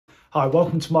Hi,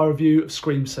 welcome to my review of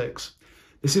Scream 6.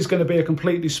 This is going to be a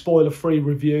completely spoiler-free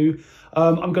review.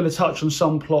 I'm going to touch on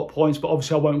some plot points, but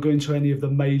obviously I won't go into any of the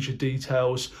major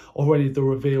details or any of the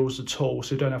reveals at all,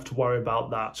 so you don't have to worry about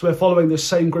that. So we're following the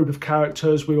same group of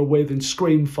characters we were with in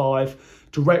Scream 5,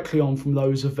 directly on from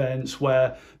those events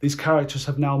where these characters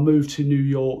have now moved to New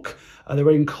York,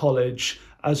 they're in college,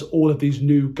 as all of these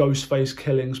new Ghostface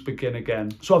killings begin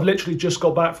again. So I've literally just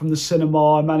got back from the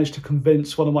cinema. I managed to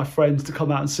convince one of my friends to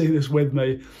come out and see this with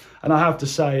me. And I have to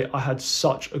say, I had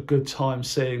such a good time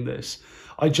seeing this.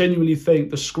 I genuinely think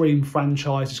the Scream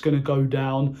franchise is going to go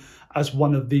down as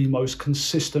one of the most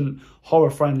consistent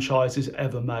horror franchises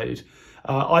ever made.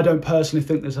 I don't personally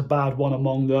think there's a bad one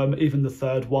among them, even the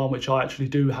third one, which I actually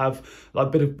do have a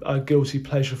bit of a guilty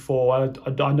pleasure for.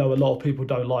 I know a lot of people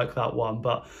don't like that one,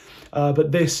 but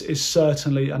this is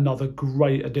certainly another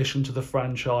great addition to the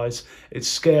franchise. It's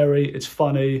scary, it's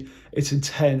funny, it's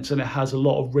intense, and it has a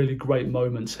lot of really great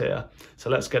moments here.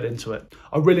 So let's get into it.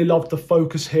 I really loved the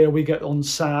focus here we get on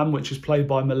Sam, which is played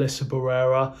by Melissa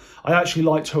Barrera. I actually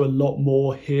liked her a lot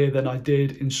more here than I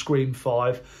did in Scream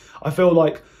 5. I feel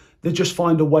like they just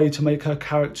find a way to make her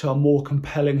character more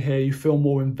compelling here. You feel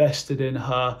more invested in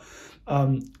her.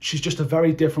 She's just a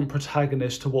very different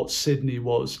protagonist to what Sydney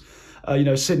was.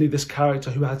 Sydney, this character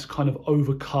who had to kind of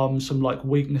overcome some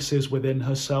weaknesses within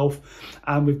herself.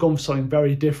 And we've gone for something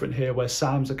very different here where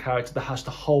Sam's a character that has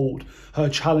to hold. Her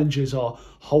challenges are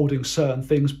holding certain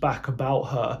things back about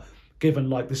her, given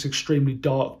this extremely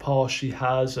dark past she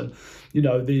has, and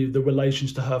the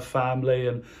relations to her family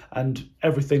and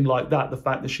everything like that. The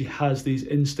fact that she has these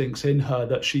instincts in her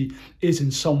that she is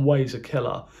in some ways a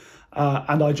killer.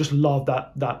 And I just love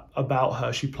that about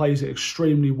her. She plays it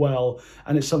extremely well,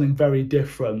 and it's something very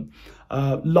different.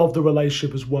 Love the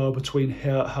relationship as well between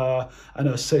her and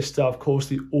her sister, of course,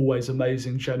 the always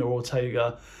amazing Jenna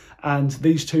Ortega. And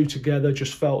these two together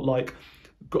just felt like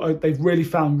they've really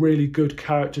found really good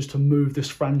characters to move this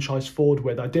franchise forward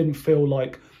with. I didn't feel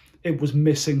like it was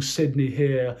missing Sydney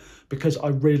here, because I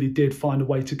really did find a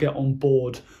way to get on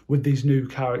board with these new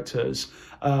characters,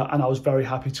 and I was very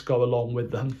happy to go along with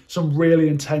them. Some really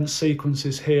intense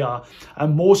sequences here,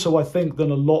 and more so I think than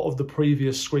a lot of the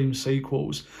previous Scream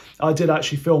sequels. I did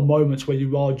actually feel moments where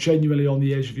you are genuinely on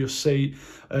the edge of your seat,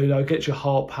 get your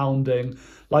heart pounding.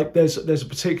 There's a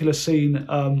particular scene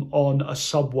on a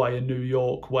subway in New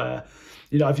York where,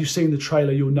 if you've seen the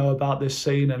trailer, you'll know about this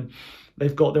scene, and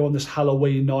they're on this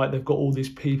Halloween night, they've got all these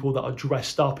people that are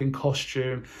dressed up in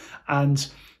costume,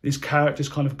 and these characters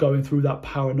kind of going through that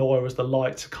paranoia as the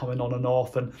lights are coming on and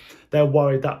off, and they're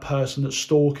worried that person that's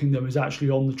stalking them is actually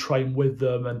on the train with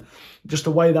them. And just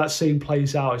the way that scene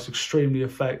plays out is extremely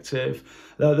effective.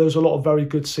 There's a lot of very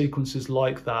good sequences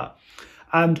like that.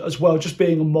 And as well, just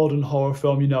being a modern horror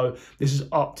film, this is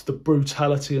up to the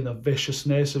brutality and the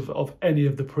viciousness of any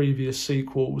of the previous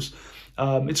sequels.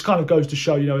 It kind of goes to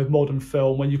show, with modern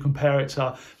film, when you compare it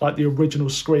to the original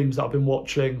Screams that I've been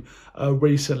watching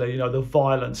recently, the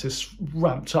violence is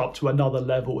ramped up to another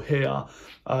level here.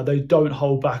 They don't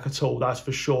hold back at all, that's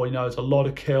for sure. There's a lot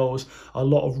of kills, a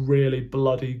lot of really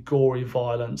bloody, gory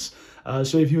violence.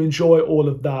 So if you enjoy all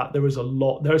of that, there is a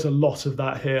lot of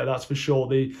that here, that's for sure.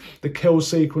 The kill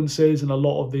sequences and a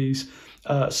lot of these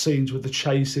scenes with the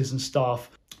chases and stuff,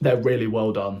 they're really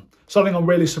well done. Something I'm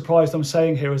really surprised I'm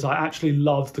saying here is I actually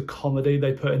loved the comedy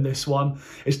they put in this one.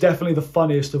 It's definitely the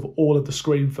funniest of all of the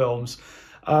Scream films.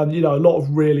 A lot of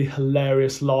really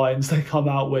hilarious lines they come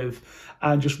out with,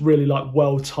 and just really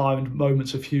well-timed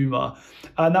moments of humour.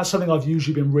 And that's something I've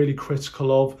usually been really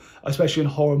critical of, especially in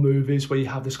horror movies where you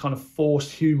have this kind of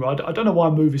forced humour. I don't know why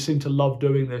movies seem to love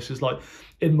doing this, is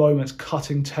in moments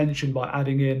cutting tension by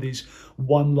adding in these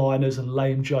one-liners and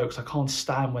lame jokes. I can't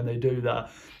stand when they do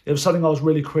that. It was something I was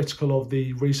really critical of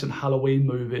the recent Halloween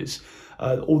movies,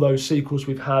 all those sequels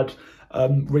we've had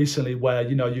recently where,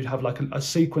 you'd have a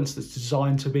sequence that's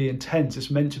designed to be intense, it's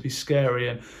meant to be scary,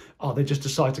 and they just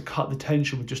decide to cut the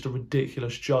tension with just a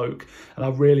ridiculous joke. And I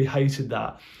really hated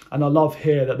that. And I love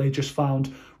here that they just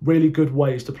found really good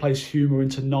ways to place humour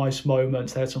into nice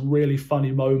moments. They had some really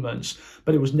funny moments,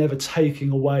 but it was never taking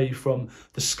away from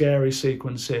the scary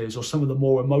sequences or some of the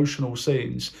more emotional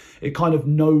scenes. It kind of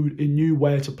knew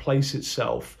where to place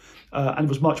itself. And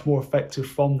was much more effective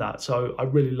from that. So I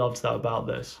really loved that about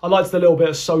this. I liked the little bit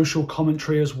of social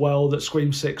commentary as well that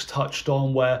Scream 6 touched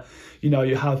on, where,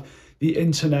 you have the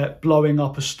internet blowing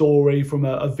up a story from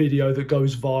a video that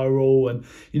goes viral, and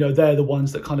they're the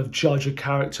ones that kind of judge a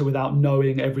character without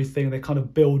knowing everything. They kind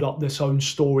of build up this own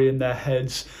story in their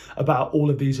heads about all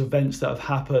of these events that have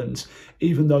happened,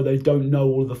 even though they don't know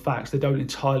all of the facts. They don't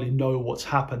entirely know what's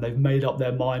happened. They've made up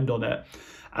their mind on it.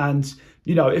 And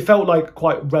you know, it felt like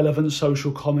quite relevant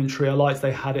social commentary. I liked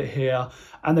they had it here,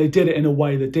 and they did it in a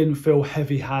way that didn't feel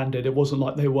heavy-handed. It wasn't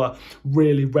like they were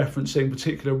really referencing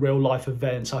particular real-life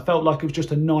events. I felt like it was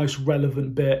just a nice,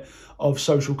 relevant bit of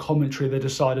social commentary they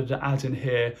decided to add in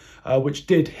here, which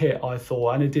did hit, I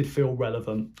thought, and it did feel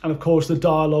relevant. And of course, the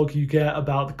dialogue you get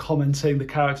about the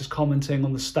characters commenting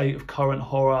on the state of current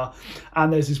horror,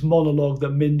 and there's this monologue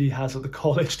that Mindy has at the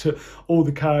college to all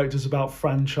the characters about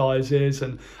franchises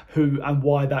and who and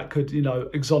why that could, you know,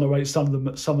 exonerate some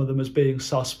of them as being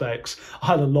suspects. I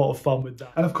had a lot of fun with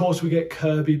that. And of course, we get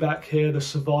Kirby back here, the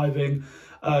surviving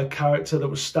character that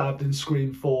was stabbed in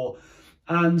Scream 4.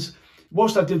 And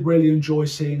whilst I did really enjoy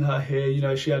seeing her here, you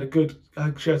know, she had a good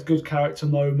character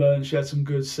moment, she had some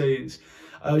good scenes.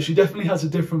 She definitely has a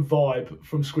different vibe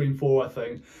from Scream 4, I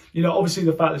think. You know, obviously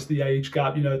the fact it's the age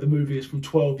gap, you know, the movie is from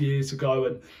 12 years ago,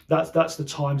 and that's the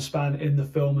time span in the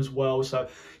film as well. So,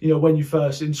 you know, when you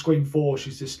first, in Scream 4,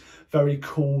 she's this very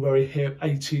cool, very hip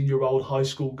 18-year-old high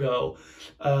school girl.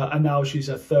 And now she's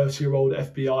a 30-year-old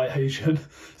FBI agent. So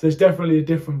there's definitely a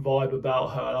different vibe about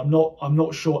her. And I'm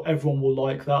not sure everyone will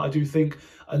like that. I do think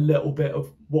a little bit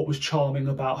of what was charming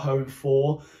about her in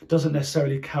 4 doesn't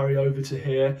necessarily carry over to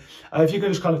here. If you can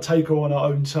just kind of take her on her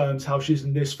own terms, how she's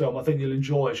in this film, I think you'll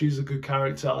enjoy it. She's a good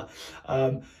character.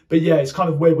 But yeah, it's kind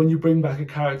of weird when you bring back a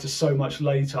character so much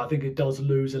later. I think it does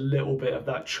lose a little bit of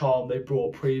that charm they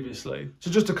brought previously. So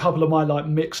just a couple of my like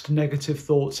mixed negative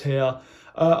thoughts here.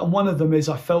 And one of them is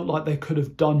I felt like they could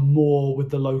have done more with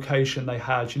the location they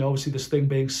had. You know, obviously this thing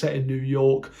being set in New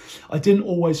York, I didn't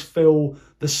always feel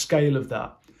the scale of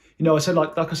that. You know, I said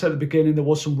like I said at the beginning, there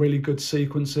was some really good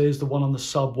sequences. The one on the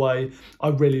subway, I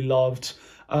really loved.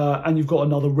 And you've got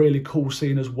another really cool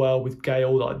scene as well with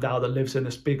Gail, like now that lives in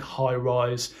this big high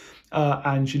rise.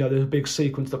 And, you know, there's a big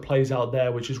sequence that plays out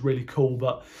there, which is really cool.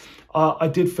 But I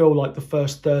did feel like the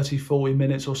first 30, 40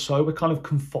 minutes or so were kind of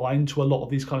confined to a lot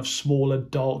of these kind of smaller,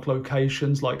 dark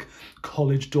locations like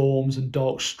college dorms and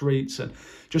dark streets and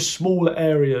just smaller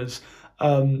areas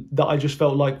that I just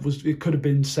felt like it could have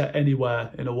been set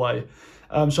anywhere in a way.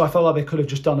 So I felt like they could have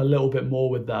just done a little bit more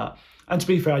with that. And to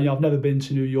be fair, you know, I've never been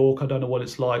to New York. I don't know what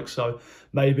it's like. So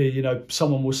maybe, you know,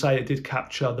 someone will say it did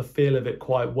capture the feel of it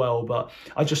quite well. But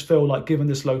I just feel like given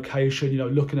this location, you know,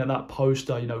 looking at that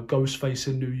poster, you know, Ghostface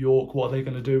in New York, what are they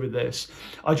going to do with this?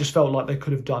 I just felt like they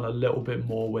could have done a little bit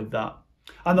more with that.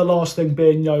 And the last thing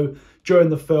being, you know, during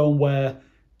the film where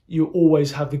you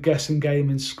always have the guessing game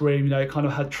in Scream, you know, it kind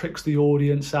of tricks the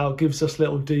audience out, gives us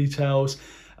little details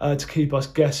to keep us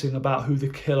guessing about who the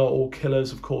killer or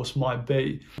killers, of course, might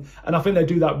be. And I think they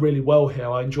do that really well here.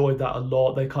 I enjoyed that a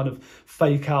lot. They kind of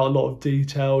fake out a lot of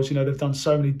details. You know, they've done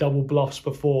so many double bluffs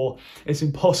before. It's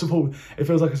impossible. It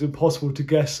feels like it's impossible to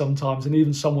guess sometimes. And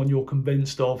even someone you're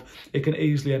convinced of, it can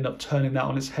easily end up turning that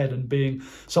on its head and being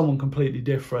someone completely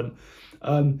different.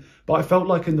 But I felt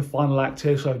like in the final act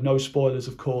here, so no spoilers,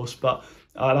 of course, but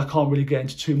and I can't really get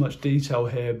into too much detail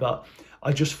here, but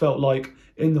I just felt like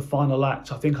in the final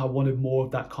act, I think I wanted more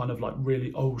of that kind of like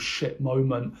really, oh shit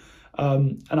moment.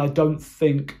 And I don't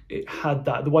think it had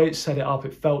that. The way it set it up,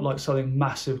 it felt like something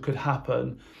massive could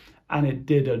happen, and it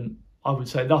didn't. I would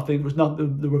say nothing was not,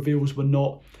 the reveals were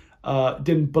not,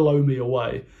 didn't blow me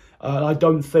away. I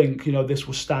don't think, you know, this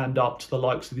will stand up to the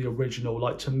likes of the original.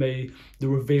 Like, to me, the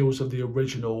reveals of the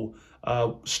original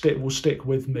will stick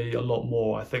with me a lot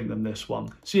more, I think, than this one.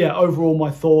 So yeah, overall, my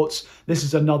thoughts, this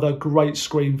is another great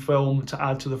Scream film to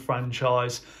add to the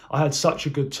franchise. I had such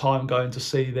a good time going to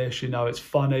see this. You know, it's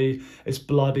funny, it's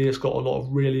bloody, it's got a lot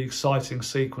of really exciting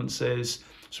sequences,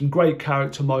 some great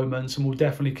character moments, and will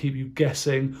definitely keep you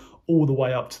guessing all the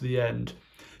way up to the end.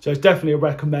 So it's definitely a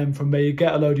recommend from me.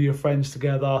 Get a load of your friends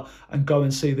together and go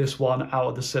and see this one out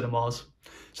of the cinemas.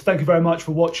 So thank you very much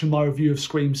for watching my review of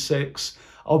Scream 6.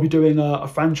 I'll be doing a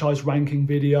franchise ranking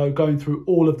video, going through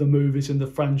all of the movies in the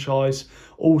franchise,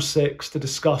 all 6, to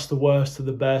discuss the worst to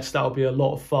the best. That'll be a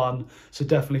lot of fun, so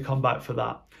definitely come back for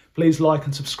that. Please like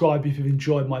and subscribe if you've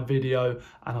enjoyed my video,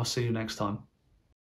 and I'll see you next time.